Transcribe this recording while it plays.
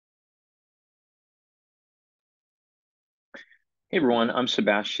Hey everyone, I'm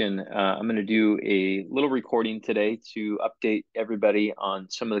Sebastian. I'm going to do a little recording today to update everybody on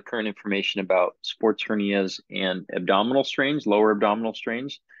some of the current information about sports hernias and abdominal strains, lower abdominal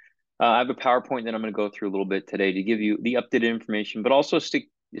strains. I have a PowerPoint that I'm going to go through a little bit today to give you the updated information, but also stick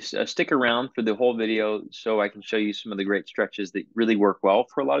around for the whole video so I can show you some of the great stretches that really work well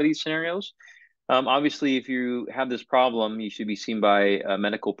for a lot of these scenarios. Obviously, if you have this problem, you should be seen by a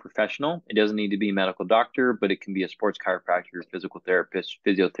medical professional. It doesn't need to be a medical doctor, but it can be a sports chiropractor, physical therapist,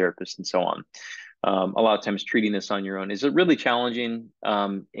 physiotherapist, and so on. A lot of times treating this on your own is really challenging,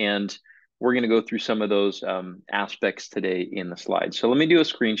 and we're going to go through some of those aspects today in the slides. So let me do a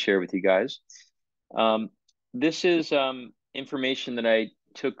screen share with you guys. This is information that I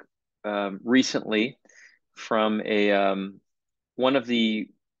took recently from one of the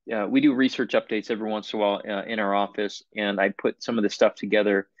we do research updates every once in a while in our office, and I put some of the stuff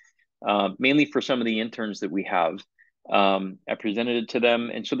together mainly for some of the interns that we have. I presented it to them,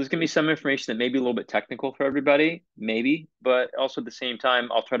 and so there's going to be some information that may be a little bit technical for everybody, maybe, but also at the same time,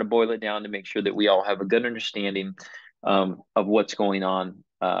 I'll try to boil it down to make sure that we all have a good understanding of what's going on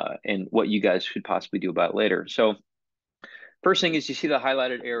and what you guys should possibly do about it later. So first thing is you see the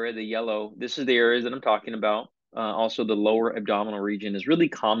highlighted area, the yellow. This is the area that I'm talking about. Also, the lower abdominal region is really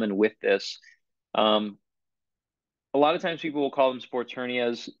common with this. Um, a lot of times people will call them sports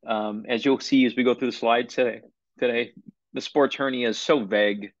hernias. As you'll see as we go through the slide today, the sports hernia is so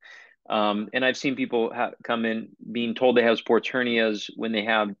vague. And I've seen people come in being told they have sports hernias when they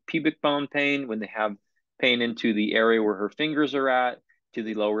have pubic bone pain, when they have pain into the area where her fingers are at, to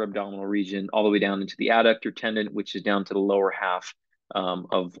the lower abdominal region, all the way down into the adductor tendon, which is down to the lower half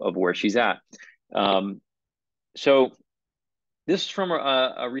of where she's at. So this is from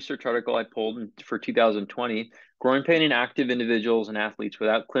a research article I pulled for 2020. Groin pain in active individuals and athletes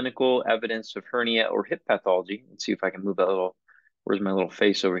without clinical evidence of hernia or hip pathology. Let's see if I can move that little. Where's my little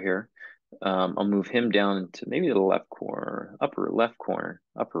face over here? I'll move him down into maybe the left corner, upper left corner,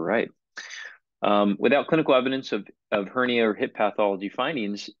 upper right. Without clinical evidence of hernia or hip pathology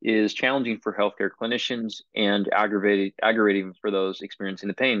findings is challenging for healthcare clinicians and aggravating for those experiencing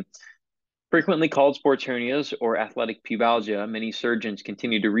the pain. Frequently called sports hernias or athletic pubalgia, many surgeons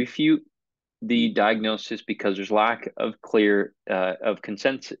continue to refute the diagnosis because there's lack of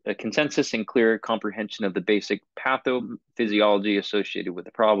consensus and clear comprehension of the basic pathophysiology associated with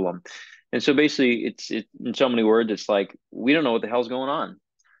the problem. And so basically, it's in so many words, it's like we don't know what the hell's going on.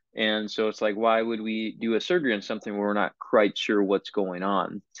 And so it's like, why would we do a surgery on something where we're not quite sure what's going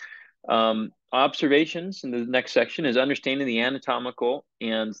on? Observations in the next section is understanding the anatomical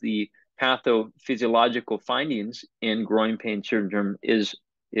and the pathophysiological findings in groin pain syndrome is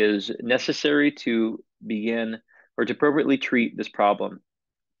necessary to begin or to appropriately treat this problem.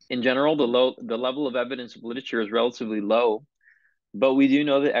 In general, the level of evidence of literature is relatively low, but we do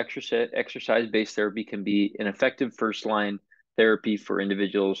know that exercise-based therapy can be an effective first-line therapy for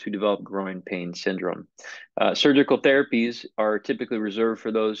individuals who develop groin pain syndrome. Surgical therapies are typically reserved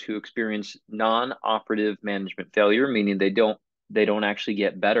for those who experience non-operative management failure, meaning they don't actually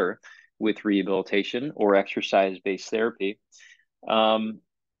get better with rehabilitation or exercise-based therapy, and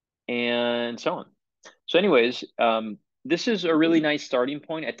so on. So anyways, this is a really nice starting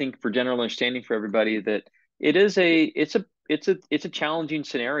point, I think, for general understanding for everybody that it's a challenging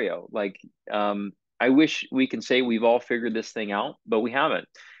scenario. Like, I wish we can say we've all figured this thing out, but we haven't.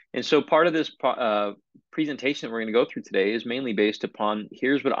 And so part of this presentation that we're going to go through today is mainly based upon,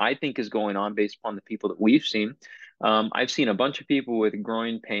 here's what I think is going on based upon the people that we've seen. I've seen a bunch of people with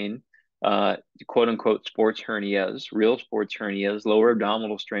groin pain, quote unquote sports hernias, real sports hernias, lower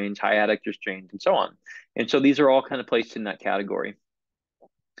abdominal strains, high adductor strains, and so on. And so these are all kind of placed in that category.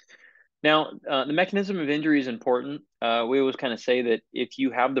 Now, the mechanism of injury is important. We always kind of say that if you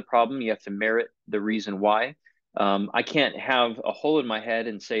have the problem, you have to merit the reason why. I can't have a hole in my head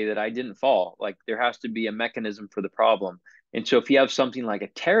and say that I didn't fall. Like, there has to be a mechanism for the problem. And so if you have something like a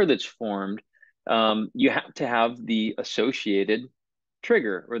tear that's formed, you have to have the associated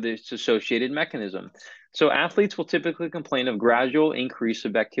trigger or the associated mechanism. So athletes will typically complain of gradual increase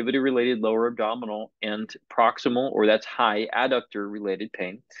of activity-related lower abdominal and proximal, or that's high adductor-related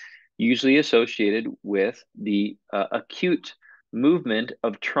pain, usually associated with the acute movement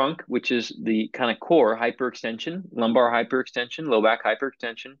of trunk, which is the kind of core hyperextension, lumbar hyperextension, low back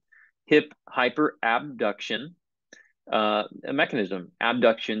hyperextension, hip hyperabduction, a mechanism.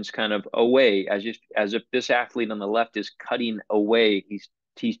 Abduction's kind of away, as if this athlete on the left is cutting away.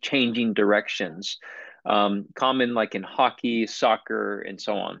 He's changing directions. Common like in hockey, soccer, and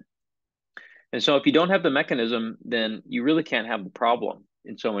so on. And so if you don't have the mechanism, then you really can't have the problem.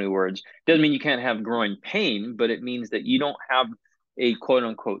 in so many words. Doesn't mean you can't have groin pain, but it means that you don't have a quote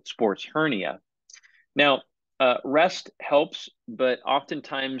unquote sports hernia. Now, rest helps, but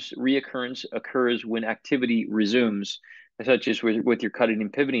oftentimes reoccurrence occurs when activity resumes, such as with your cutting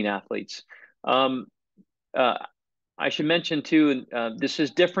and pivoting athletes. Um, uh, I should mention too, this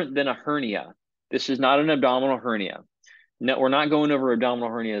is different than a hernia. This is not an abdominal hernia. No, we're not going over abdominal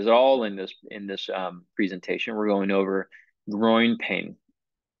hernias at all in this presentation. We're going over groin pain.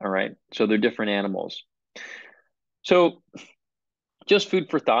 All right, so they're different animals. So just food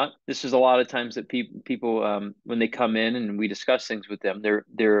for thought. This is a lot of times that people when they come in and we discuss things with them,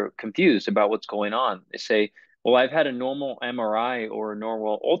 they're confused about what's going on. They say, "Well, I've had a normal MRI or a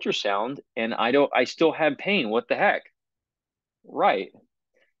normal ultrasound, and I still have pain. What the heck?" Right.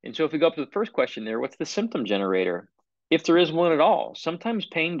 And so if we go up to the first question there, what's the symptom generator? If there is one at all, sometimes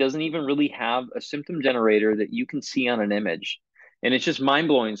pain doesn't even really have a symptom generator that you can see on an image. And it's just mind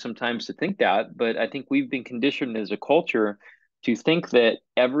blowing sometimes to think that, but I think we've been conditioned as a culture to think that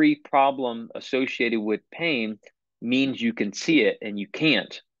every problem associated with pain means you can see it and you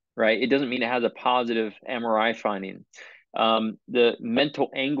can't, right? It doesn't mean it has a positive MRI finding. The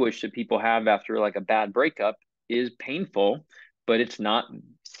mental anguish that people have after like a bad breakup is painful, but it's not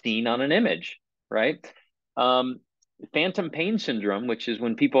seen on an image, right? Um, Phantom pain syndrome, which is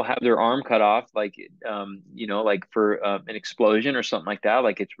when people have their arm cut off, like like for an explosion or something like that,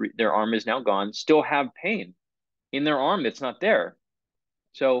 like their arm is now gone, still have pain in their arm that's not there.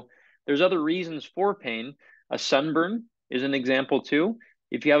 So there's other reasons for pain. A sunburn is an example too.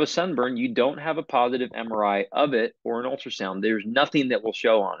 If you have a sunburn, you don't have a positive MRI of it or an ultrasound. There's nothing that will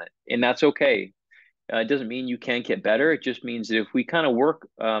show on it, and that's okay. It doesn't mean you can't get better. It just means that if we kind of work,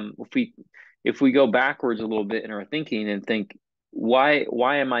 if we go backwards a little bit in our thinking and think, why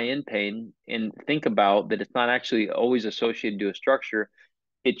am I in pain? And think about that it's not actually always associated to a structure.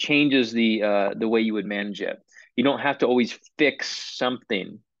 It changes the way you would manage it. You don't have to always fix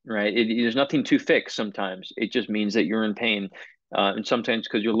something, right? There's nothing to fix sometimes. It just means that you're in pain, and sometimes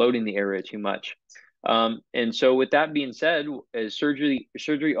because you're loading the area too much. And so with that being said, is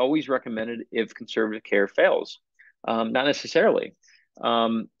surgery always recommended if conservative care fails? Not necessarily.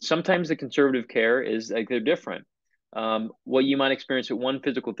 Sometimes the conservative care is like they're different. What you might experience at one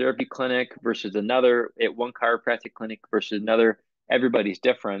physical therapy clinic versus another, at one chiropractic clinic versus another, everybody's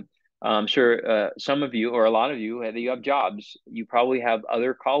different. Sure, some of you or a lot of you, you have jobs. You probably have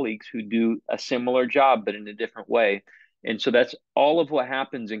other colleagues who do a similar job, but in a different way. And so that's all of what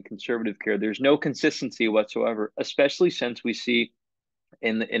happens in conservative care. There's no consistency whatsoever, especially since we see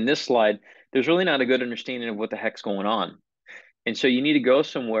in this slide, there's really not a good understanding of what the heck's going on. And so you need to go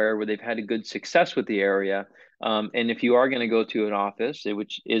somewhere where they've had a good success with the area. And if you are going to go to an office,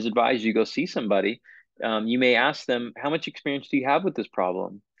 which is advised you go see somebody, you may ask them, how much experience do you have with this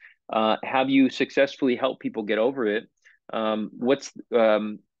problem? Have you successfully helped people get over it? What's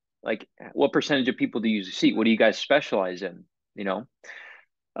like, what percentage of people do you see? What do you guys specialize in? You know,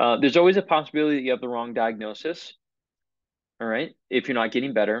 there's always a possibility that you have the wrong diagnosis. All right, if you're not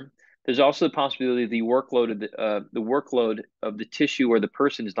getting better. There's also the possibility the workload of the tissue or the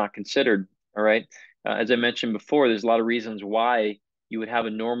person is not considered. All right, as I mentioned before, there's a lot of reasons why you would have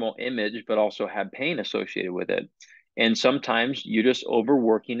a normal image but also have pain associated with it. And sometimes you're just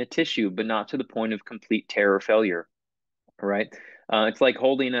overworking a tissue, but not to the point of complete tear or failure. All right. It's like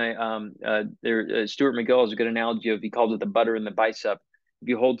holding Stuart McGill has a good analogy of, he calls it the butter in the bicep. If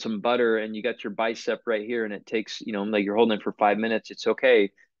you hold some butter and you got your bicep right here and it takes, like you're holding it for 5 minutes, it's okay.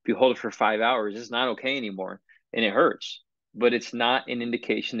 If you hold it for 5 hours, it's not okay anymore and it hurts, but it's not an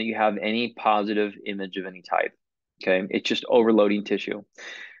indication that you have any positive image of any type. Okay. It's just overloading tissue.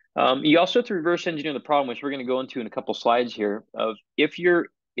 You also have to reverse engineer the problem, which we're going to go into in a couple slides here, of if your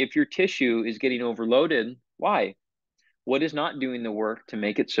tissue is getting overloaded, why? What is not doing the work to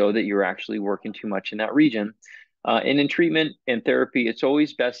make it so that you're actually working too much in that region? And in treatment and therapy, it's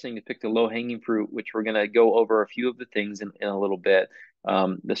always best thing to pick the low-hanging fruit, which we're going to go over a few of the things in a little bit.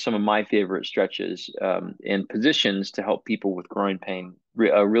 Some of my favorite stretches and positions to help people with groin pain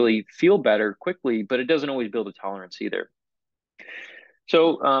really feel better quickly, but it doesn't always build a tolerance either.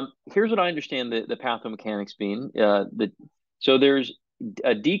 So here's what I understand the pathomechanics being. So there's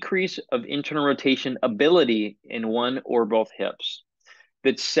a decrease of internal rotation ability in one or both hips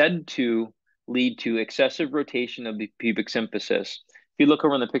that's said to lead to excessive rotation of the pubic symphysis. If you look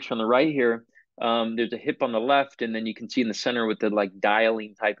over on the picture on the right here, there's a hip on the left, and then you can see in the center with the like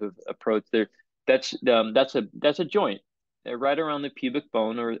dialing type of approach there. That's a joint. Right around the pubic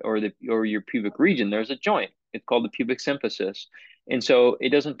bone or your pubic region, there's a joint. It's called the pubic symphysis. And so it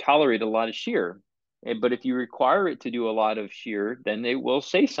doesn't tolerate a lot of shear. But if you require it to do a lot of shear, then it will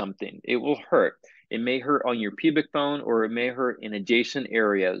say something. It will hurt. It may hurt on your pubic bone, or it may hurt in adjacent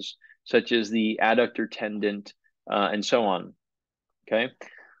areas, such as the adductor tendon, and so on. Okay.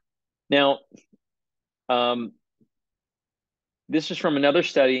 Now, this is from another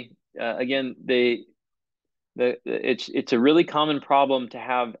study. Again, it's a really common problem to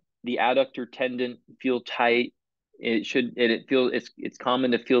have the adductor tendon feel tight. It's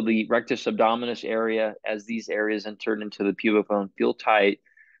common to feel the rectus abdominis area as these areas enter into the pubic bone feel tight,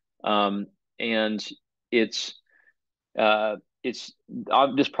 and it's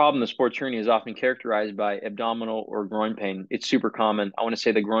this problem, the sports hernia, is often characterized by abdominal or groin pain. It's super common. I want to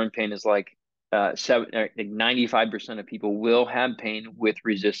say the groin pain is like 95% of people will have pain with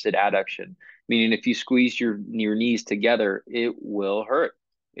resisted adduction, meaning if you squeeze your knees together, it will hurt.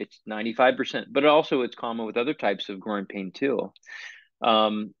 It's 95%, but it's common with other types of groin pain too.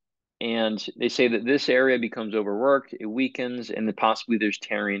 And they say that this area becomes overworked, it weakens, and then possibly there's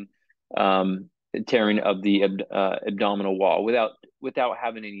tearing of the abdominal wall without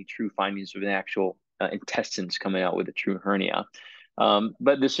having any true findings of an actual intestines coming out with a true hernia.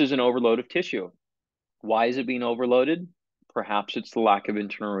 But this is an overload of tissue. Why is it being overloaded? Perhaps it's the lack of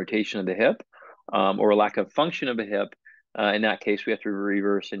internal rotation of the hip, or a lack of function of a hip. In that case, we have to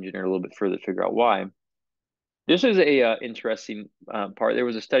reverse engineer a little bit further to figure out why. This is a interesting part. There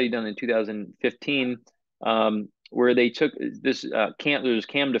was a study done in 2015 where they took this there's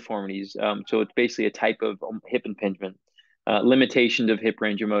cam deformities. So it's basically a type of hip impingement, limitations of hip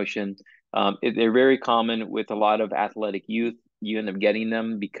range of motion. They're very common with a lot of athletic youth. You end up getting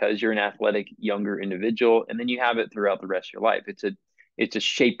them because you're an athletic younger individual, and then you have it throughout the rest of your life. It's a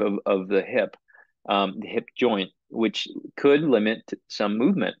shape of the hip joint, which could limit some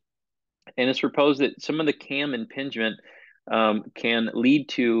movement. And it's proposed that some of the cam impingement can lead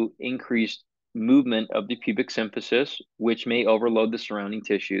to increased movement of the pubic symphysis, which may overload the surrounding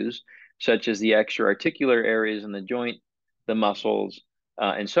tissues, such as the extra-articular areas in the joint, the muscles,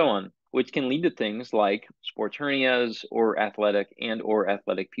 and so on, which can lead to things like sports hernias or athletic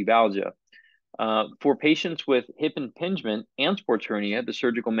pubalgia. For patients with hip impingement and sports hernia, the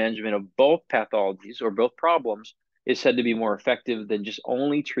surgical management of both pathologies or both problems is said to be more effective than just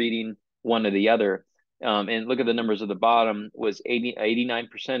only treating one or the other. And look at the numbers at the bottom, was 89%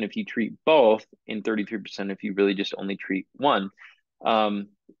 if you treat both, and 33% if you really just only treat one.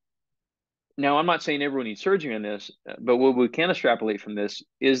 Now, I'm not saying everyone needs surgery on this, but what we can extrapolate from this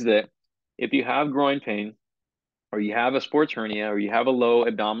is that if you have groin pain, or you have a sports hernia, or you have a low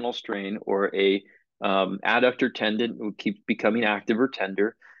abdominal strain, or a adductor tendon who keeps becoming active or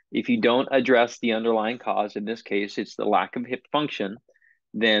tender, if you don't address the underlying cause, in this case, it's the lack of hip function,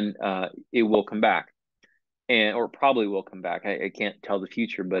 then it will come back, or probably will come back. I can't tell the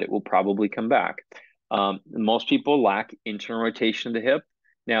future, but it will probably come back. Most people lack internal rotation of the hip.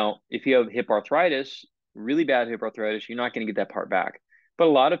 Now, if you have hip arthritis, really bad hip arthritis, you're not going to get that part back. But a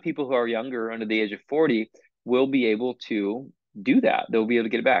lot of people who are younger, under the age of 40, will be able to do that. They'll be able to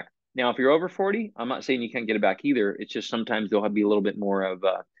get it back. Now, if you're over 40, I'm not saying you can't get it back either. It's just sometimes there'll be a little bit more of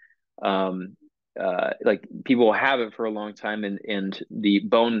like people will have it for a long time, and the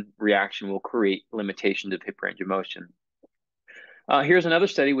bone reaction will create limitations of hip range of motion. Here's another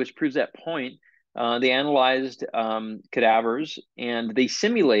study which proves that point. They analyzed cadavers, and they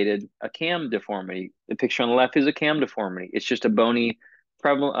simulated a cam deformity. The picture on the left is a cam deformity. It's just a bony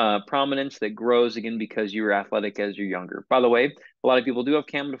prominence that grows, again, because you're athletic as you're younger. By the way, a lot of people do have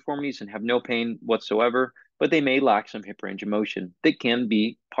cam deformities and have no pain whatsoever, but they may lack some hip range of motion that can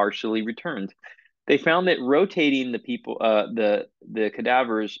be partially returned. They found that rotating the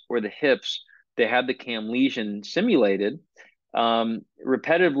cadavers or the hips that had the cam lesion simulated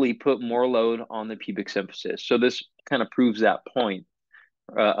repetitively put more load on the pubic symphysis. So this kind of proves that point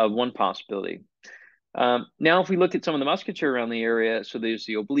of one possibility. Now, if we look at some of the musculature around the area, so there's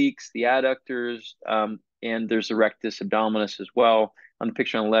the obliques, the adductors, and there's the rectus abdominis as well. On the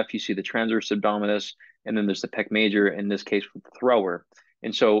picture on the left, you see the transverse abdominis, and then there's the pec major, in this case with the thrower.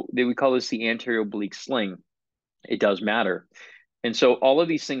 And so we call this the anterior oblique sling. It does matter. And so all of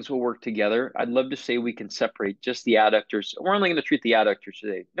these things will work together. I'd love to say we can separate just the adductors. We're only going to treat the adductors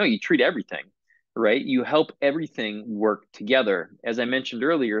today. No, you treat everything, right? You help everything work together. As I mentioned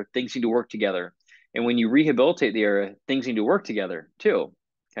earlier, things need to work together. And when you rehabilitate the area, things need to work together too,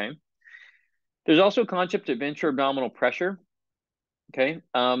 okay? There's also a concept of intra-abdominal pressure, okay?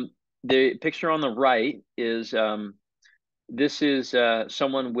 The picture on the right is, this is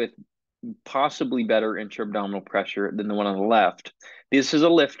someone with possibly better intra-abdominal pressure than the one on the left. This is a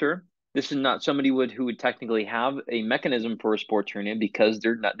lifter. This is not somebody who would technically have a mechanism for a sports hernia, because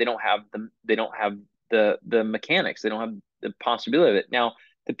they don't have the mechanics. They don't have the possibility of it. Now,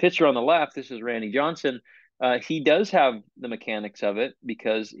 the pitcher on the left, this is Randy Johnson. He does have the mechanics of it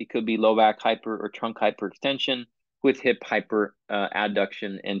because it could be low back hyper or trunk hyperextension with hip hyper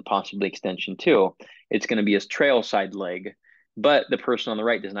adduction and possibly extension too. It's going to be his trail side leg, but the person on the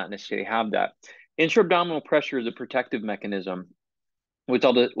right does not necessarily have that. Intra-abdominal pressure is a protective mechanism, which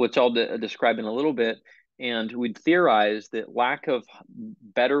I'll describe in a little bit. And we'd theorize that lack of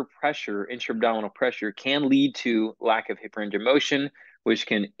better pressure, intra-abdominal pressure, can lead to lack of hip range of motion, which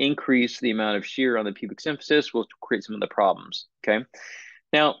can increase the amount of shear on the pubic symphysis, which will create some of the problems. Okay.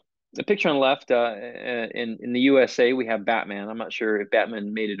 Now, the picture on the left, in the USA, we have Batman. I'm not sure if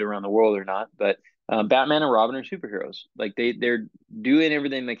Batman made it around the world or not, but Batman and Robin are superheroes. Like they're doing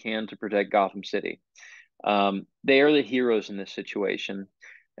everything they can to protect Gotham City. They are the heroes in this situation.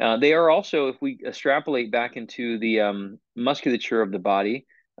 They are also, if we extrapolate back into the musculature of the body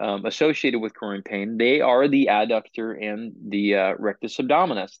associated with groin pain, they are the adductor and the rectus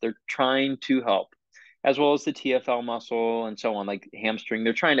abdominis. They're trying to help, as well as the TFL muscle and so on, like hamstring.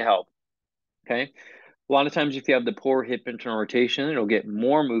 They're trying to help. Okay. A lot of times, if you have the poor hip internal rotation, it'll get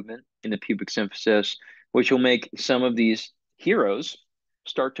more movement in the pubic symphysis, which will make some of these heroes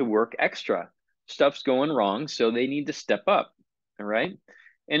start to work extra. Stuff's going wrong, so they need to step up. All right.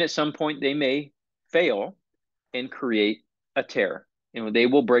 And at some point, they may fail and create a tear, and they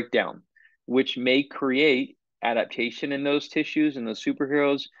will break down, which may create adaptation in those tissues and those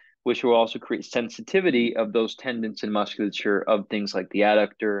superheroes, which will also create sensitivity of those tendons and musculature of things like the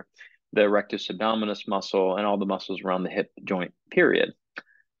adductor, the rectus abdominis muscle, and all the muscles around the hip joint, period.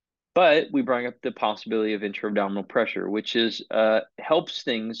 But we bring up the possibility of intra-abdominal pressure, which is helps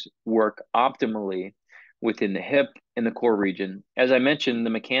things work optimally within the hip and the core region. As I mentioned,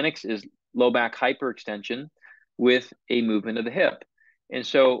 the mechanics is low back hyperextension with a movement of the hip. And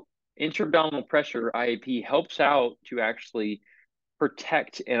so intra-abdominal pressure, IAP, helps out to actually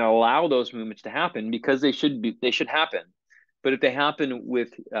protect and allow those movements to happen because they should happen. But if they happen with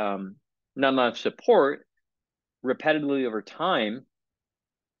not enough support repetitively over time,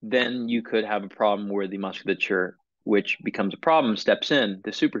 then you could have a problem where the musculature, which becomes a problem, steps in,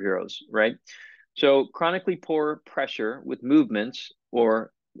 the superheroes, right? So chronically poor pressure with movements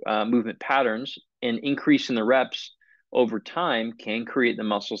or movement patterns and increase in the reps over time can create the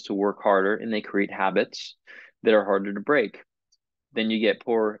muscles to work harder, and they create habits that are harder to break. Then you get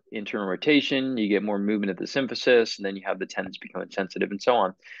poor internal rotation, you get more movement at the symphysis, and then you have the tendons becoming sensitive and so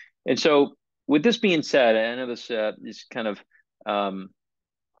on. And so with this being said, I know this is kind of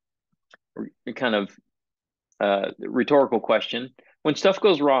rhetorical question. When stuff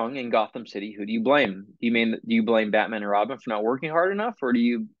goes wrong in Gotham City, who do you blame? Do you blame Batman and Robin for not working hard enough, or do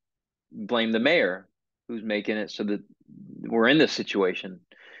you blame the mayor who's making it so that we're in this situation?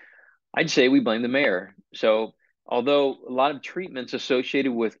 I'd say we blame the mayor. So although a lot of treatments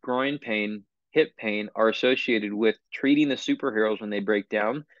associated with groin pain, hip pain are associated with treating the superheroes when they break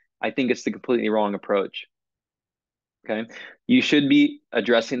down, I think it's the completely wrong approach. Okay. You should be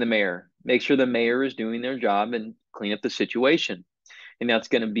addressing the mayor. Make sure the mayor is doing their job and clean up the situation. And that's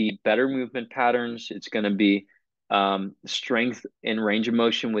going to be better movement patterns. It's going to be strength and range of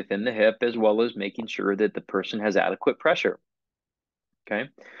motion within the hip, as well as making sure that the person has adequate pressure. Okay.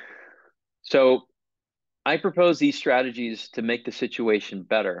 So I propose these strategies to make the situation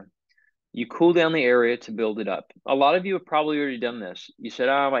better. You cool down the area to build it up. A lot of you have probably already done this. You said,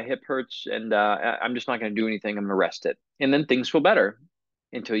 my hip hurts and I'm just not going to do anything. I'm going to rest it. And then things feel better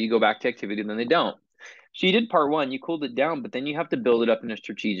until you go back to activity and then they don't. So you did part one, you cooled it down, but then you have to build it up in a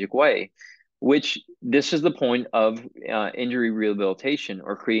strategic way, which this is the point of injury rehabilitation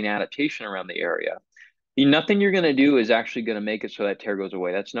or creating adaptation around the area. Nothing you're going to do is actually going to make it so that tear goes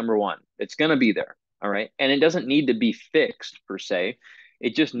away. That's number one. It's going to be there. All right. And it doesn't need to be fixed per se.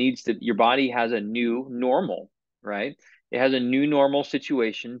 It just needs to, your body has a new normal, right? It has a new normal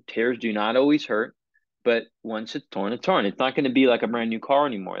situation. Tears do not always hurt, but once it's torn, it's torn. It's not going to be like a brand new car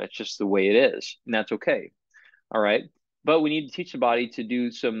anymore. That's just the way it is. And that's okay. All right. But we need to teach the body to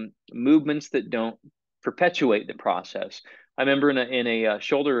do some movements that don't perpetuate the process. I remember in a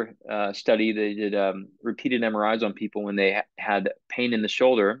shoulder study, they did repeated MRIs on people when they had pain in the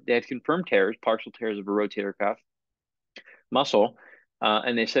shoulder. They had confirmed tears, partial tears of a rotator cuff muscle.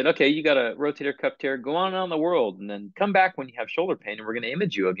 And they said, okay, you got a rotator cuff tear, go on the world, and then come back when you have shoulder pain, and we're going to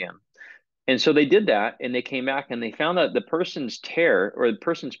image you again. And so they did that, and they came back, and they found that the person's tear or the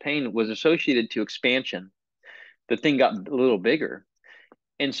person's pain was associated to expansion. The thing got a little bigger.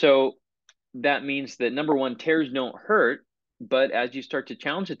 And so that means that, number one, tears don't hurt, but as you start to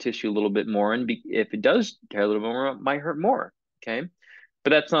challenge the tissue a little bit more, and if it does tear a little bit more, it might hurt more, okay? But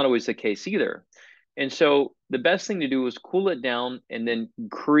that's not always the case either. And so the best thing to do is cool it down and then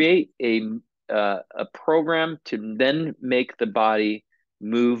create a program to then make the body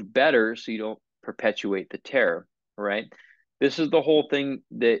move better so you don't perpetuate the tear, right? This is the whole thing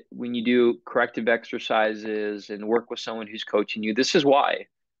that when you do corrective exercises and work with someone who's coaching you, this is why,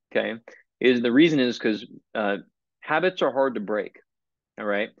 okay? Is the reason is because habits are hard to break, all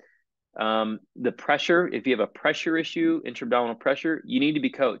right? The pressure, if you have a pressure issue, intra-abdominal pressure, you need to be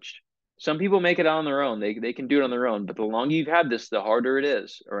coached. Some people make it on their own. They can do it on their own, but the longer you've had this, the harder it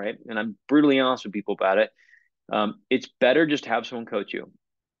is. All right. And I'm brutally honest with people about it. It's better just to have someone coach you.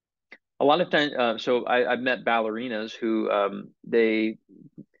 A lot of times, so I've met ballerinas who the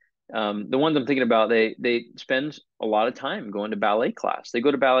ones I'm thinking about, they spend a lot of time going to ballet class. They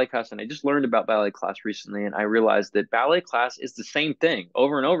go to ballet class, and I just learned about ballet class recently, and I realized that ballet class is the same thing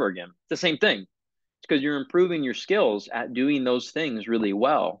over and over again. It's the same thing. It's because you're improving your skills at doing those things really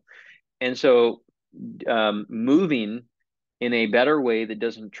well. And so, moving in a better way that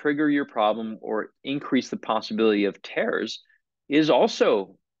doesn't trigger your problem or increase the possibility of tears is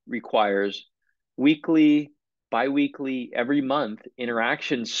also requires weekly, biweekly, every month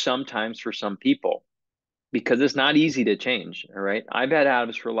interactions sometimes for some people because it's not easy to change. All right. I've had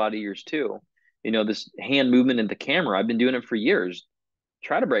habits for a lot of years too. You know, this hand movement in the camera, I've been doing it for years.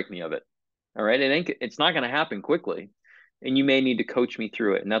 Try to break me of it. All right. It's not going to happen quickly. And you may need to coach me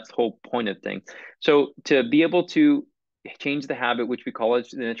through it. And that's the whole point of the thing. So to be able to change the habit, which we call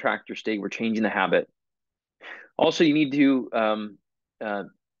it an attractor state, we're changing the habit. Also, you need to uh,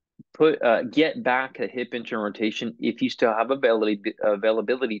 get back a hip internal rotation if you still have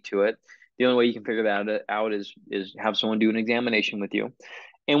availability to it. The only way you can figure that out is have someone do an examination with you.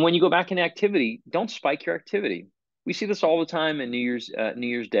 And when you go back into activity, don't spike your activity. We see this all the time in New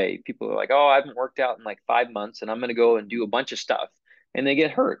Year's Day. People are like, "Oh, I haven't worked out in like 5 months, and I'm going to go and do a bunch of stuff," and they get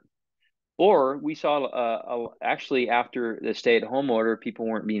hurt. Or we saw actually after the stay-at-home order, people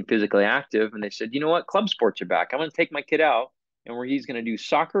weren't being physically active, and they said, "You know what? Club sports are back. I'm going to take my kid out, and where he's going to do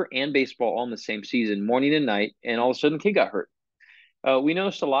soccer and baseball all in the same season, morning and night." And all of a sudden, the kid got hurt. We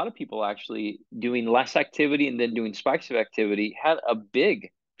noticed a lot of people actually doing less activity and then doing spikes of activity had a big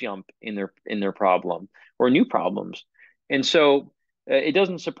jump in their problem or new problems. And so it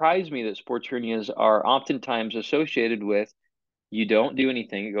doesn't surprise me that sports hernias are oftentimes associated with you don't do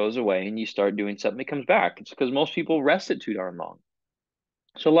anything, it goes away, and you start doing something, it comes back. It's because most people rest it too darn long.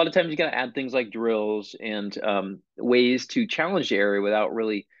 So a lot of times you got to add things like drills and ways to challenge the area without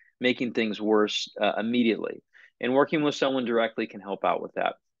really making things worse immediately. And working with someone directly can help out with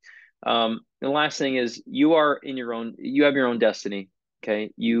that. The last thing is you have your own destiny.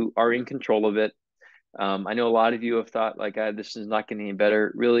 Okay. You are in control of it. I know a lot of you have thought like, this is not getting any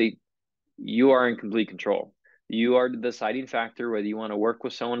better. Really, you are in complete control. You are the deciding factor whether you want to work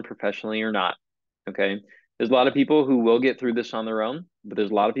with someone professionally or not. Okay. There's a lot of people who will get through this on their own, but there's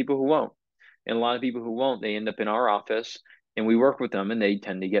a lot of people who won't. And a lot of people who won't, they end up in our office and we work with them and they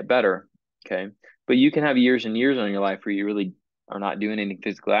tend to get better. Okay. But you can have years and years on your life where you really are not doing anything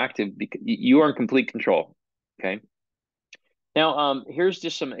physically active because you are in complete control. Okay. Now, here's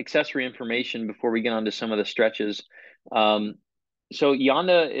just some accessory information before we get on to some of the stretches. Um, so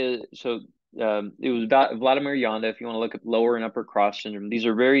Yanda is it was about Vladimir Yanda. If you want to look at lower and upper cross syndrome, these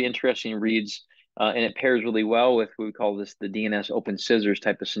are very interesting reads, and it pairs really well with what we call this the DNS open scissors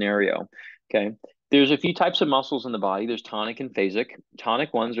type of scenario. Okay, there's a few types of muscles in the body. There's tonic and phasic.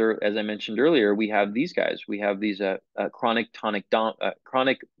 Tonic ones are, as I mentioned earlier, we have these guys. We have these chronic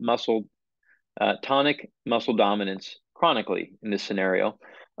muscle dominance chronically in this scenario.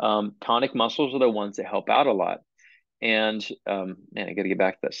 Tonic muscles are the ones that help out a lot. And man, I got to get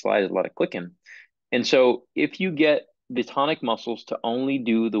back to that slide. There's a lot of clicking. And so if you get the tonic muscles to only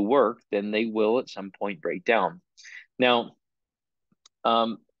do the work, then they will at some point break down. Now,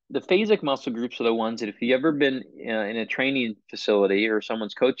 the phasic muscle groups are the ones that if you've ever been in a training facility or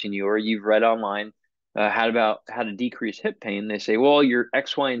someone's coaching you or you've read online how to decrease hip pain, they say, well, your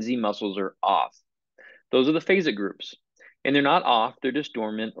X, Y, and Z muscles are off. Those are the phasic groups. And they're not off, they're just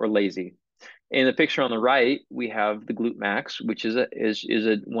dormant or lazy. In the picture on the right, we have the glute max, which is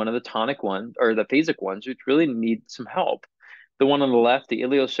one of the tonic ones or the phasic ones, which really need some help. The one on the left, the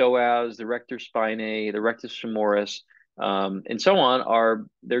iliopsoas, the rectus spinae, the rectus femoris, and so on, are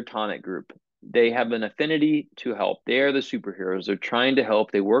their tonic group. They have an affinity to help. They are the superheroes. They're trying to help.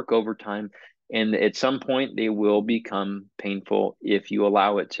 They work overtime, and at some point, they will become painful if you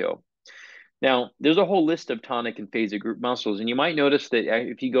allow it to. Now, there's a whole list of tonic and phasic group muscles, and you might notice that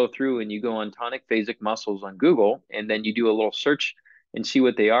if you go through and you go on tonic phasic muscles on Google, and then you do a little search and see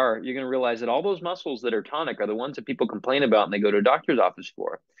what they are, you're going to realize that all those muscles that are tonic are the ones that people complain about and they go to a doctor's office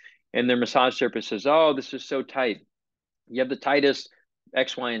for. and their massage therapist says, "Oh, this is so tight. You have the tightest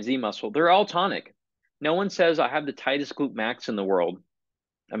X, Y, and Z muscle." They're all tonic. No one says I have the tightest glute max in the world.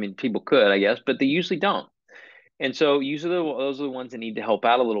 I mean, people could, I guess, but they usually don't. And so usually those are the ones that need to help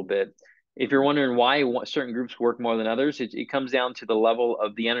out a little bit. If you're wondering why certain groups work more than others, it comes down to the level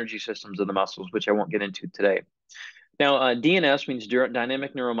of the energy systems of the muscles, which I won't get into today. Now, DNS means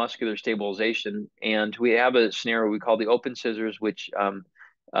dynamic neuromuscular stabilization, and we have a scenario we call the open scissors, which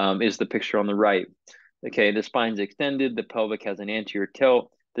is the picture on the right. Okay, the spine's extended, the pelvic has an anterior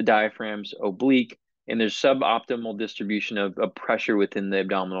tilt, the diaphragm's oblique, and there's suboptimal distribution of pressure within the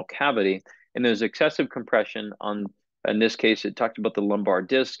abdominal cavity. And there's excessive compression on, in this case, it talked about the lumbar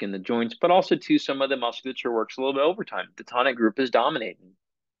disc and the joints, but also too, some of the musculature works a little bit overtime. The tonic group is dominating.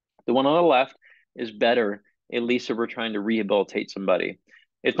 The one on the left is better, at least if we're trying to rehabilitate somebody.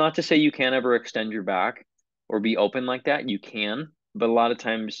 It's not to say you can't ever extend your back or be open like that. You can, but a lot of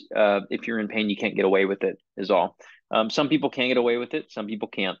times, if you're in pain, you can't get away with it, is all. Some people can get away with it, some people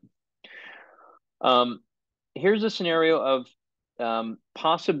can't. Here's a scenario of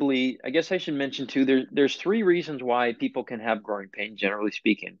possibly, I guess I should mention too, there's three reasons why people can have groin pain, generally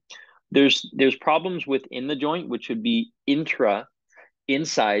speaking. There's problems within the joint, which would be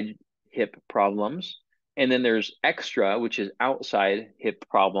inside hip problems. And then there's extra, which is outside hip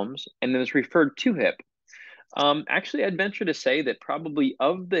problems. And then there's referred to hip. Actually, I'd venture to say that probably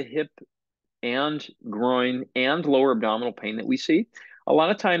of the hip and groin and lower abdominal pain that we see, a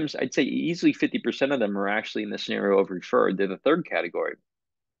lot of times I'd say easily 50% of them are actually in the scenario of referred. They're the third category.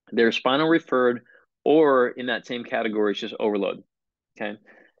 They're spinal referred, or in that same category, it's just overload. Okay.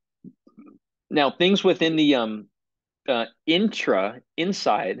 Now, things within the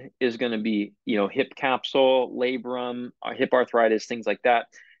inside is going to be, hip capsule, labrum, hip arthritis, things like that.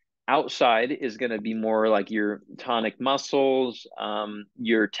 Outside is going to be more like your tonic muscles,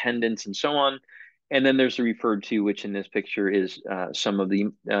 your tendons, and so on. And then there's the referred to, which in this picture is some of the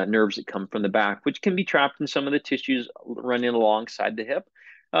nerves that come from the back, which can be trapped in some of the tissues running alongside the hip.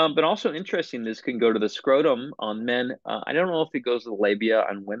 But also interesting, this can go to the scrotum on men. I don't know if it goes to the labia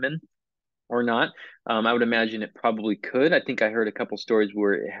on women or not. I would imagine it probably could. I think I heard a couple stories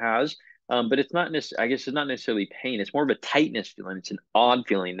where it has, but it's not necessarily, I guess it's not necessarily pain. It's more of a tightness feeling. It's an odd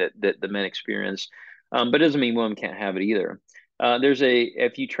feeling that the men experience, but it doesn't mean women can't have it either.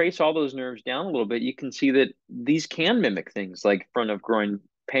 If you trace all those nerves down a little bit, you can see that these can mimic things like front of groin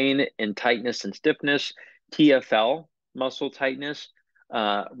pain and tightness and stiffness, TFL, muscle tightness,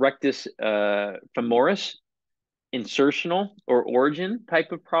 rectus femoris, insertional or origin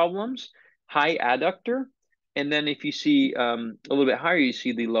type of problems, high adductor. And then if you see a little bit higher, you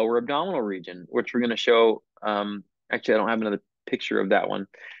see the lower abdominal region, which we're going to show. Actually, I don't have another picture of that one.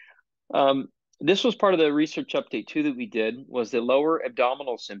 This was part of the research update too that we did, was the lower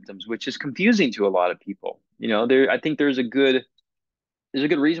abdominal symptoms, which is confusing to a lot of people. I think there's a good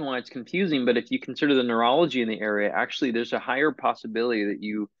reason why it's confusing, but if you consider the neurology in the area, actually there's a higher possibility that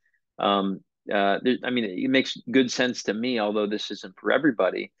you it makes good sense to me, although this isn't for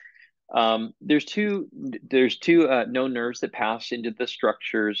everybody. There's two known nerves that pass into the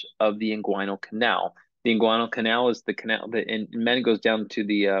structures of the inguinal canal. The inguinal canal is the canal that in men goes down to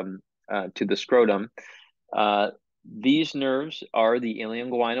the scrotum. These nerves are the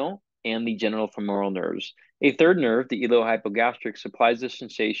ilioinguinal and the genitofemoral nerves. A third nerve, the iliohypogastric, supplies the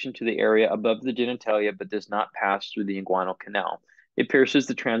sensation to the area above the genitalia, but does not pass through the inguinal canal. It pierces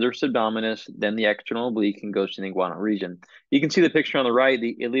the transverse abdominis, then the external oblique, and goes to the inguinal region. You can see the picture on the right.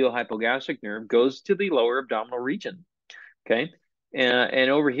 The iliohypogastric nerve goes to the lower abdominal region. Okay, and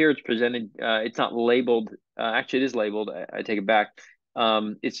over here it's presented. It's not labeled. Actually, it is labeled. I take it back.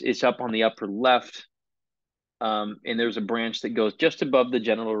 It's up on the upper left. And there's a branch that goes just above the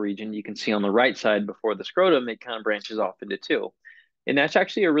genital region. You can see on the right side before the scrotum, it kind of branches off into two. And that's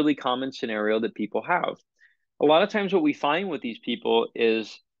actually a really common scenario that people have. A lot of times what we find with these people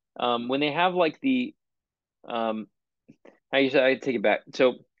is when they have like I take it back.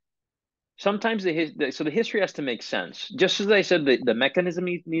 So sometimes the history has to make sense. Just as I said, the mechanism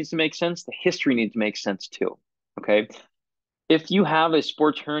needs to make sense, the history needs to make sense too. Okay. If you have a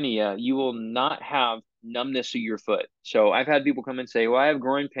sports hernia, you will not have numbness of your foot. So I've had people come and say, well, I have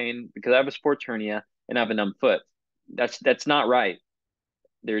groin pain because I have a sports hernia and I have a numb foot. That's not right.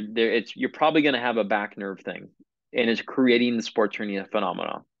 You're probably going to have a back nerve thing, and it's creating the sports hernia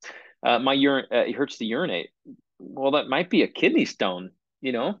phenomenon. My urine, it hurts to urinate. Well, that might be a kidney stone.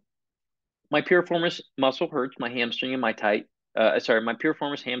 My piriformis muscle hurts, my hamstring and my my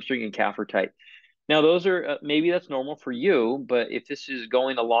piriformis, hamstring, and calf are tight. Now, those are maybe that's normal for you, but if this is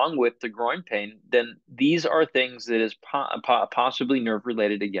going along with the groin pain, then these are things that is possibly nerve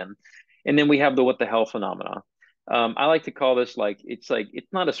related again. And then we have the what the hell phenomena. I like to call this like it's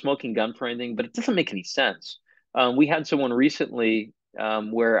not a smoking gun for anything, but it doesn't make any sense. We had someone recently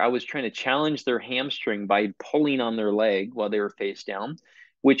where I was trying to challenge their hamstring by pulling on their leg while they were face down,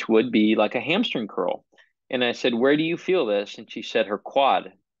 which would be like a hamstring curl. And I said, "Where do you feel this?" And she said, "Her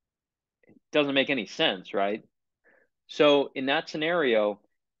quad." Doesn't make any sense, right? So in that scenario,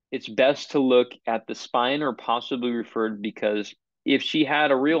 it's best to look at the spine or possibly referred, because if she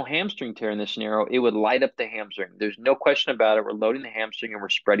had a real hamstring tear in this scenario, it would light up the hamstring. There's no question about it. We're loading the hamstring and we're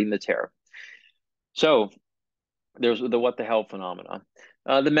spreading the tear. So there's the what the hell phenomena.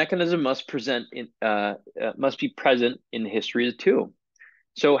 The mechanism must be present in the history too.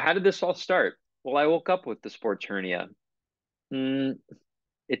 So how did this all start? Well, I woke up with the sports hernia. Mm,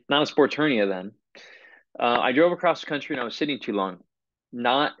 it's not a sports hernia then. I drove across the country and I was sitting too long.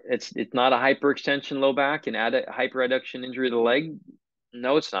 It's not a hyperextension low back and hyperadduction injury of the leg.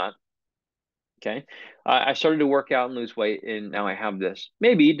 No, it's not. Okay. I started to work out and lose weight, and now I have this.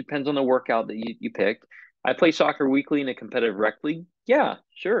 Maybe it depends on the workout that you picked. I play soccer weekly in a competitive rec league. Yeah,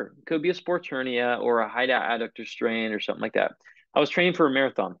 sure. Could be a sports hernia or a high adductor strain or something like that. I was training for a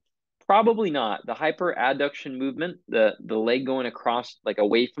marathon. Probably not. The hyperadduction movement, the leg going across like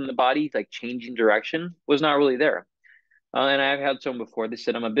away from the body, like changing direction, was not really there. And I've had some before. They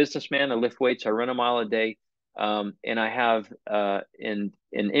said, I'm a businessman. I lift weights. I run a mile a day. And I have an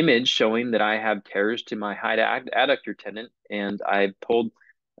image showing that I have tears to my high adductor tendon, and I pulled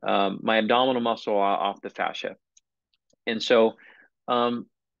my abdominal muscle off the fascia. And so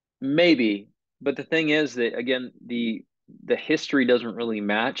maybe, but the thing is that again, the history doesn't really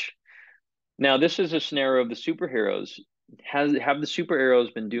match. Now, this is a scenario of the superheroes. Have the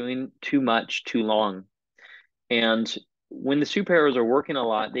superheroes been doing too much too long? And when the superheroes are working a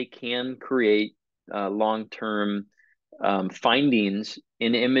lot, they can create long-term findings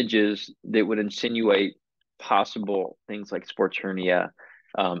in images that would insinuate possible things like sports hernia,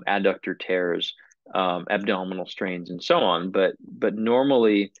 adductor tears, abdominal strains, and so on. But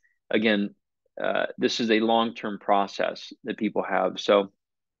normally, again, this is a long-term process that people have. So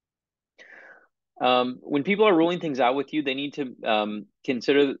when people are ruling things out with you, they need to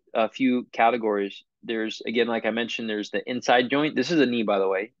consider a few categories. There's, again, like I mentioned, there's the inside joint. This is a knee, by the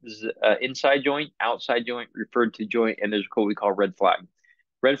way. This is inside joint, outside joint, referred to joint, and there's what we call red flag.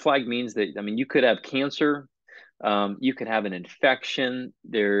 Red flag means that, I mean, you could have cancer, you could have an infection,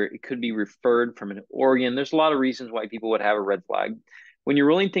 it could be referred from an organ. There's a lot of reasons why people would have a red flag. When you're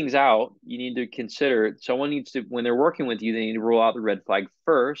ruling things out, you need to consider someone needs to, when they're working with you, they need to rule out the red flag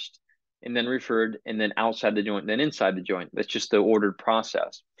first, and then referred, and then outside the joint, then inside the joint. That's just the ordered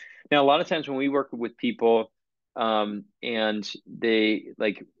process. Now, a lot of times when we work with people, and they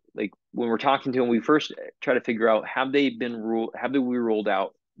like when we're talking to them, we first try to figure out have we ruled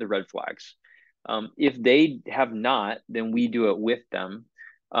out the red flags? If they have not, then we do it with them.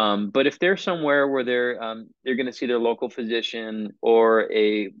 But if they're somewhere where they're going to see their local physician or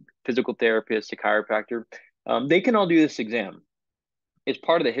a physical therapist, a chiropractor, they can all do this exam. It's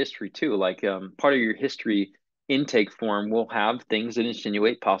part of the history too. Like part of your history intake form will have things that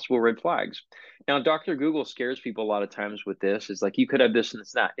insinuate possible red flags. Now, Dr. Google scares people a lot of times with this. It's like you could have this and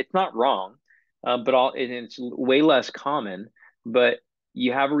it's that. It's not wrong, and it's way less common. But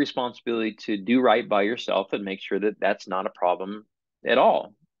you have a responsibility to do right by yourself and make sure that that's not a problem at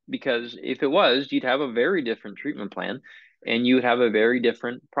all. Because if it was, you'd have a very different treatment plan, and you would have a very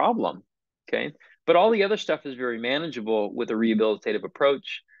different problem. Okay. But all the other stuff is very manageable with a rehabilitative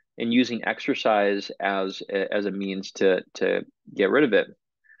approach and using exercise as a means to get rid of it.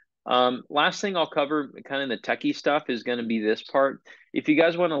 Last thing I'll cover, kind of the techie stuff, is going to be this part. If you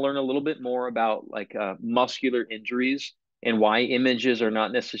guys want to learn a little bit more about like muscular injuries and why images are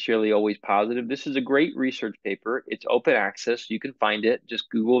not necessarily always positive, this is a great research paper. It's open access. You can find it. Just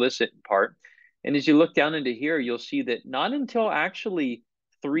Google this part. And as you look down into here, you'll see that not until actually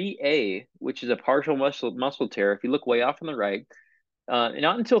 3A, which is a partial muscle tear, if you look way off on the right,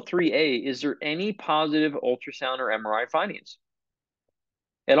 not until 3A is there any positive ultrasound or MRI findings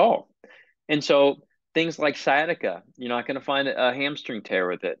at all. And so things like sciatica, you're not going to find a hamstring tear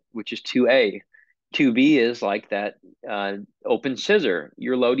with it, which is 2A. 2B is like that open scissor.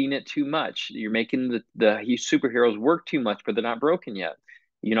 You're loading it too much. You're making the superheroes work too much, but they're not broken yet.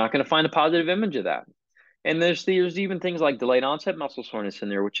 You're not going to find a positive image of that. And there's even things like delayed onset muscle soreness in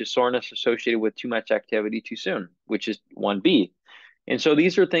there, which is soreness associated with too much activity too soon, which is 1B. And so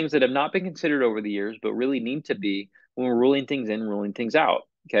these are things that have not been considered over the years, but really need to be when we're ruling things in, ruling things out.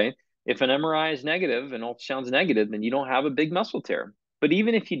 Okay. If an MRI is negative and ultrasound's negative, then you don't have a big muscle tear. But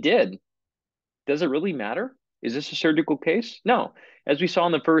even if you did, does it really matter? Is this a surgical case? No. As we saw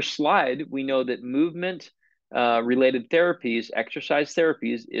in the first slide, we know that movement related therapies, exercise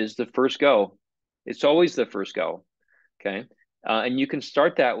therapies, is the first go. It's always the first go. Okay. And you can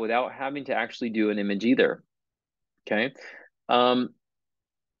start that without having to actually do an image either. Okay.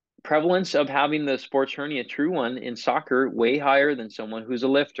 Prevalence of having the sports hernia, true one, in soccer, way higher than someone who's a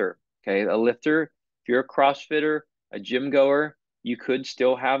lifter. Okay. A lifter, if you're a CrossFitter, a gym goer, you could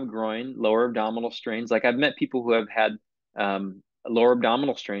still have groin, lower abdominal strains. Like I've met people who have had lower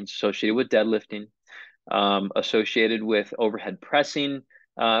abdominal strains associated with deadlifting, associated with overhead pressing.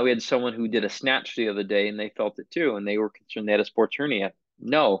 We had someone who did a snatch the other day and they felt it too, and they were concerned they had a sports hernia.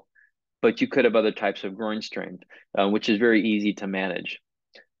 No, but you could have other types of groin strain, which is very easy to manage.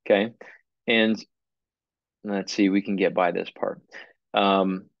 Okay. And let's see, we can get by this part.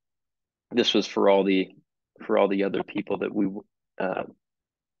 This was for all the other people that we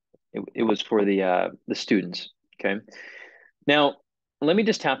it was for the students. Okay. Now, let me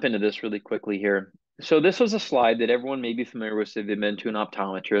just tap into this really quickly here. So this was a slide that everyone may be familiar with if they've been to an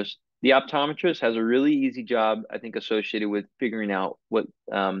optometrist. The optometrist has a really easy job, I think, associated with figuring out what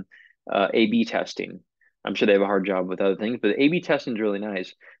A/B testing. I'm sure they have a hard job with other things, but A/B testing is really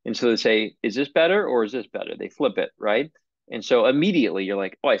nice. And so they say, is this better or is this better? They flip it, right? And so immediately you're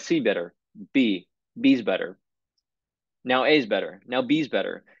like, oh, I see better. B's better. Now A's better. Now B's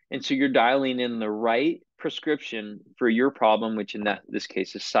better. And so you're dialing in the right prescription for your problem, which in this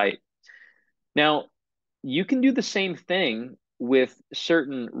case is sight. Now, you can do the same thing with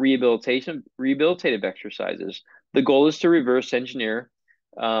certain rehabilitative exercises. The goal is to reverse engineer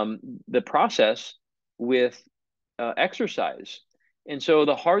the process with exercise. And so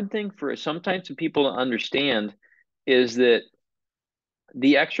the hard thing for sometimes people to understand is that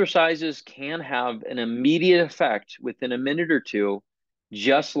the exercises can have an immediate effect within a minute or two,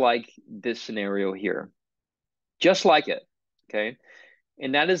 just like this scenario here, just like it. Okay.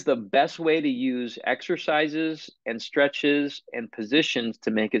 And that is the best way to use exercises and stretches and positions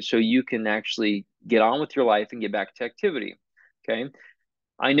to make it so you can actually get on with your life and get back to activity. Okay.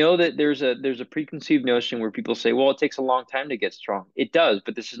 I know that there's a preconceived notion where people say, well, it takes a long time to get strong. It does,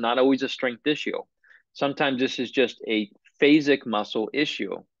 but this is not always a strength issue. Sometimes this is just a phasic muscle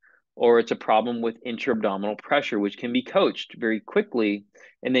issue, or it's a problem with intra-abdominal pressure, which can be coached very quickly,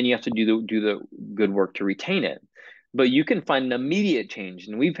 and then you have to do the good work to retain it. But you can find an immediate change,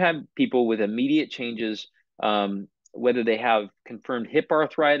 and we've had people with immediate changes, whether they have confirmed hip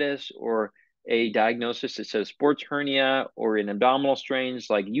arthritis or a diagnosis that says sports hernia or in abdominal strains,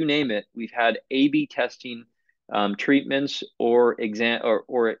 like you name it. We've had A/B testing, treatments or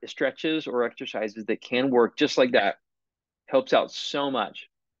stretches or exercises that can work just like that. Helps out so much,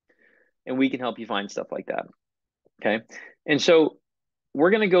 and we can help you find stuff like that. Okay, and so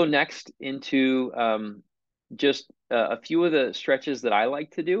we're going to go next into just a few of the stretches that I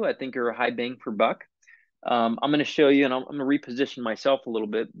like to do. I think are a high bang for buck. I'm going to show you, and I'm going to reposition myself a little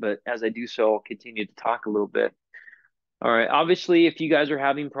bit, but as I do so, I'll continue to talk a little bit. All right. Obviously, if you guys are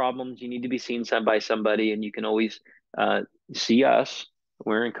having problems, you need to be seen by somebody, and you can always see us.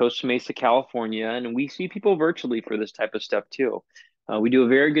 We're in Costa Mesa, California, and we see people virtually for this type of stuff too. We do a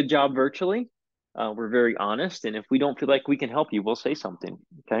very good job virtually. We're very honest, and if we don't feel like we can help you, we'll say something.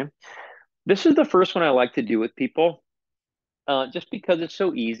 Okay. This is the first one I like to do with people, just because it's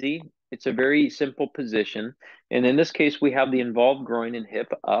so easy. It's a very simple position. And in this case, we have the involved groin and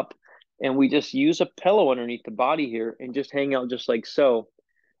hip up, and we just use a pillow underneath the body here and just hang out just like so.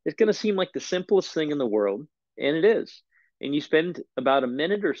 It's going to seem like the simplest thing in the world, and it is. And you spend about a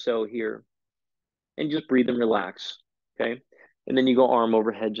minute or so here and just breathe and relax. Okay. And then you go arm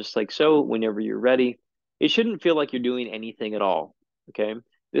overhead just like so whenever you're ready. It shouldn't feel like you're doing anything at all. Okay.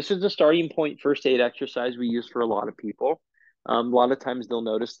 This is the starting point first aid exercise we use for a lot of people. A lot of times they'll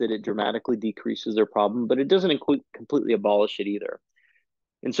notice that it dramatically decreases their problem, but it doesn't completely abolish it either.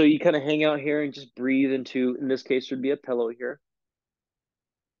 And so you kind of hang out here and just breathe into, in this case, would be a pillow here,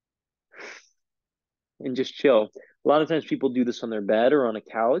 and just chill. A lot of times people do this on their bed or on a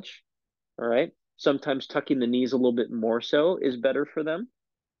couch. All right. Sometimes tucking the knees a little bit more so is better for them.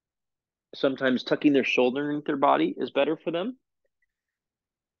 Sometimes tucking their shoulder underneath their body is better for them,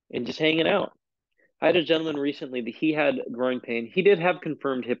 and just hanging out. I had a gentleman recently that he had groin pain. He did have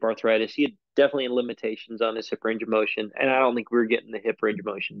confirmed hip arthritis. He had definitely limitations on his hip range of motion, and I don't think we were getting the hip range of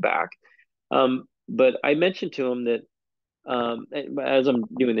motion back. But I mentioned to him that as I'm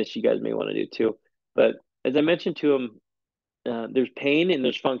doing this, you guys may want to do too. But as I mentioned to him, there's pain and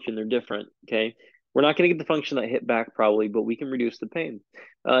there's function. They're different. Okay. We're not going to get the function of that hip back probably, but we can reduce the pain.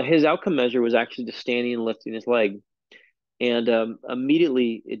 His outcome measure was actually just standing and lifting his leg. And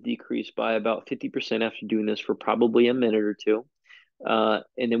immediately it decreased by about 50% after doing this for probably a minute or two. And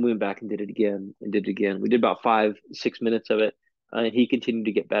then we went back and did it again and did it again. We did about 5, 6 minutes of it, and he continued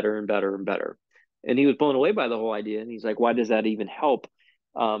to get better and better and better. And he was blown away by the whole idea. And he's like, "Why does that even help?"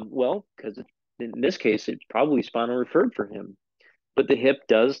 Well, because in this case, it's probably spinal referred for him. But the hip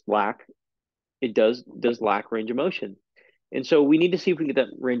does lack does lack range of motion, and so we need to see if we can get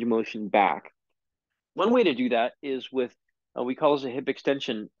that range of motion back. One way to do that is with we call this a hip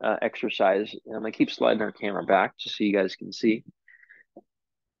extension exercise. And I'm gonna keep sliding our camera back just so you guys can see.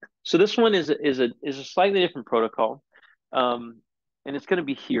 So this one is a slightly different protocol, and it's going to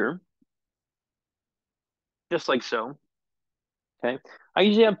be here, just like so. Okay, I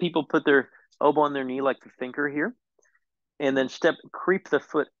usually have people put their elbow on their knee like the thinker here, and then creep the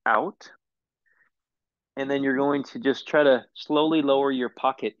foot out, and then you're going to just try to slowly lower your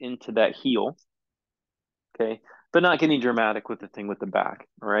pocket into that heel. Okay, but not getting dramatic with the thing with the back.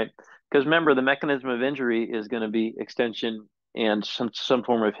 All right, because remember the mechanism of injury is going to be extension and some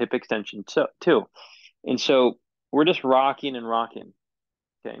form of hip extension too. And so we're just rocking and rocking.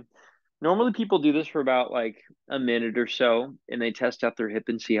 Okay. Normally people do this for about like a minute or so and they test out their hip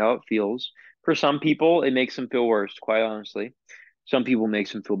and see how it feels. For some people, it makes them feel worse, quite honestly. Some people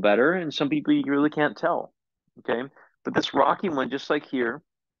makes them feel better, and some people you really can't tell. Okay. But this rocking one, just like here,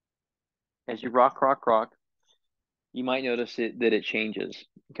 as you rock, rock, rock, you might notice that it changes.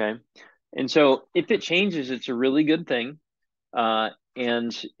 Okay. And so if it changes, it's a really good thing.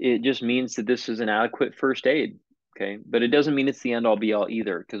 And it just means that this is an adequate first aid. Okay. But it doesn't mean it's the end all be all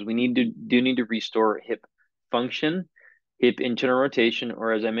either, because we need to restore hip function, hip internal rotation,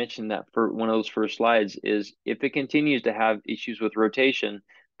 or as I mentioned that for one of those first slides is if it continues to have issues with rotation,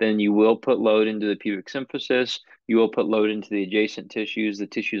 then you will put load into the pubic symphysis, you will put load into the adjacent tissues, the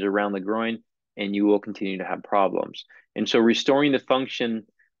tissues around the groin, and you will continue to have problems. And so restoring the function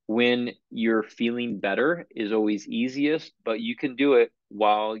when you're feeling better is always easiest, but you can do it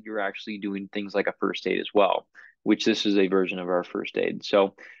while you're actually doing things like a first aid as well, which this is a version of our first aid.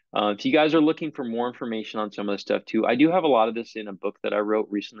 So if you guys are looking for more information on some of this stuff too, I do have a lot of this in a book that I wrote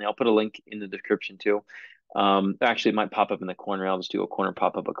recently. I'll put a link in the description too. Actually, it might pop up in the corner. I'll just do a corner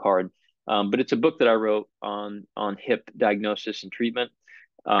pop up a card. But it's a book that I wrote on hip diagnosis and treatment.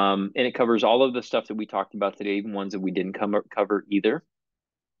 And it covers all of the stuff that we talked about today, even ones that we didn't cover either.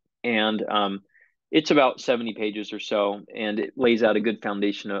 And it's about 70 pages or so, and it lays out a good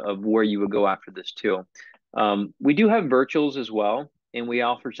foundation of where you would go after this too. We do have virtuals as well, and we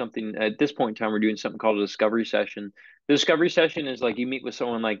offer something at this point in time. We're doing something called a discovery session. The discovery session is like you meet with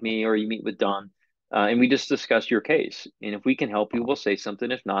someone like me or you meet with Don, and we just discuss your case. And if we can help you, we'll say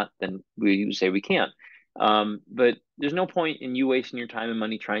something. If not, then we say we can't. But there's no point in you wasting your time and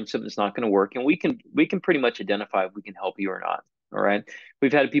money trying something that's not going to work. And we can pretty much identify if we can help you or not. All right.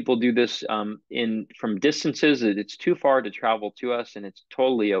 We've had people do this from distances that it's too far to travel to us, and it's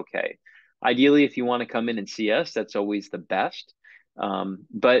totally okay. Ideally, if you want to come in and see us, that's always the best.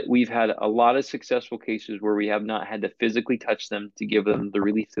 But we've had a lot of successful cases where we have not had to physically touch them to give them the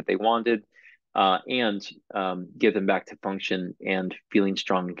relief that they wanted, and get them back to function and feeling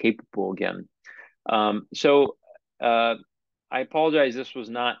strong and capable again. So I apologize. This was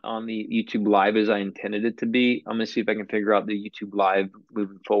not on the YouTube Live as I intended it to be. I'm going to see if I can figure out the YouTube Live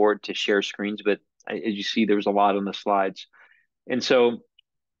moving forward to share screens. But as you see, there was a lot on the slides. And so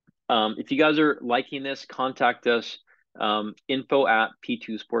if you guys are liking this, contact us,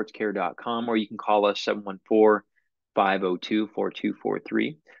 info@p2sportscare.com, or you can call us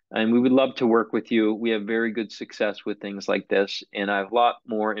 714-502-4243. And we would love to work with you. We have very good success with things like this. And I have a lot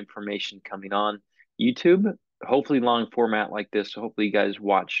more information coming on YouTube, hopefully long format like this. So hopefully you guys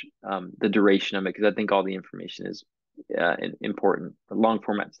watch the duration of it, because I think all the information is important. The long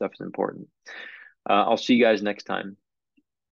format stuff is important. I'll see you guys next time.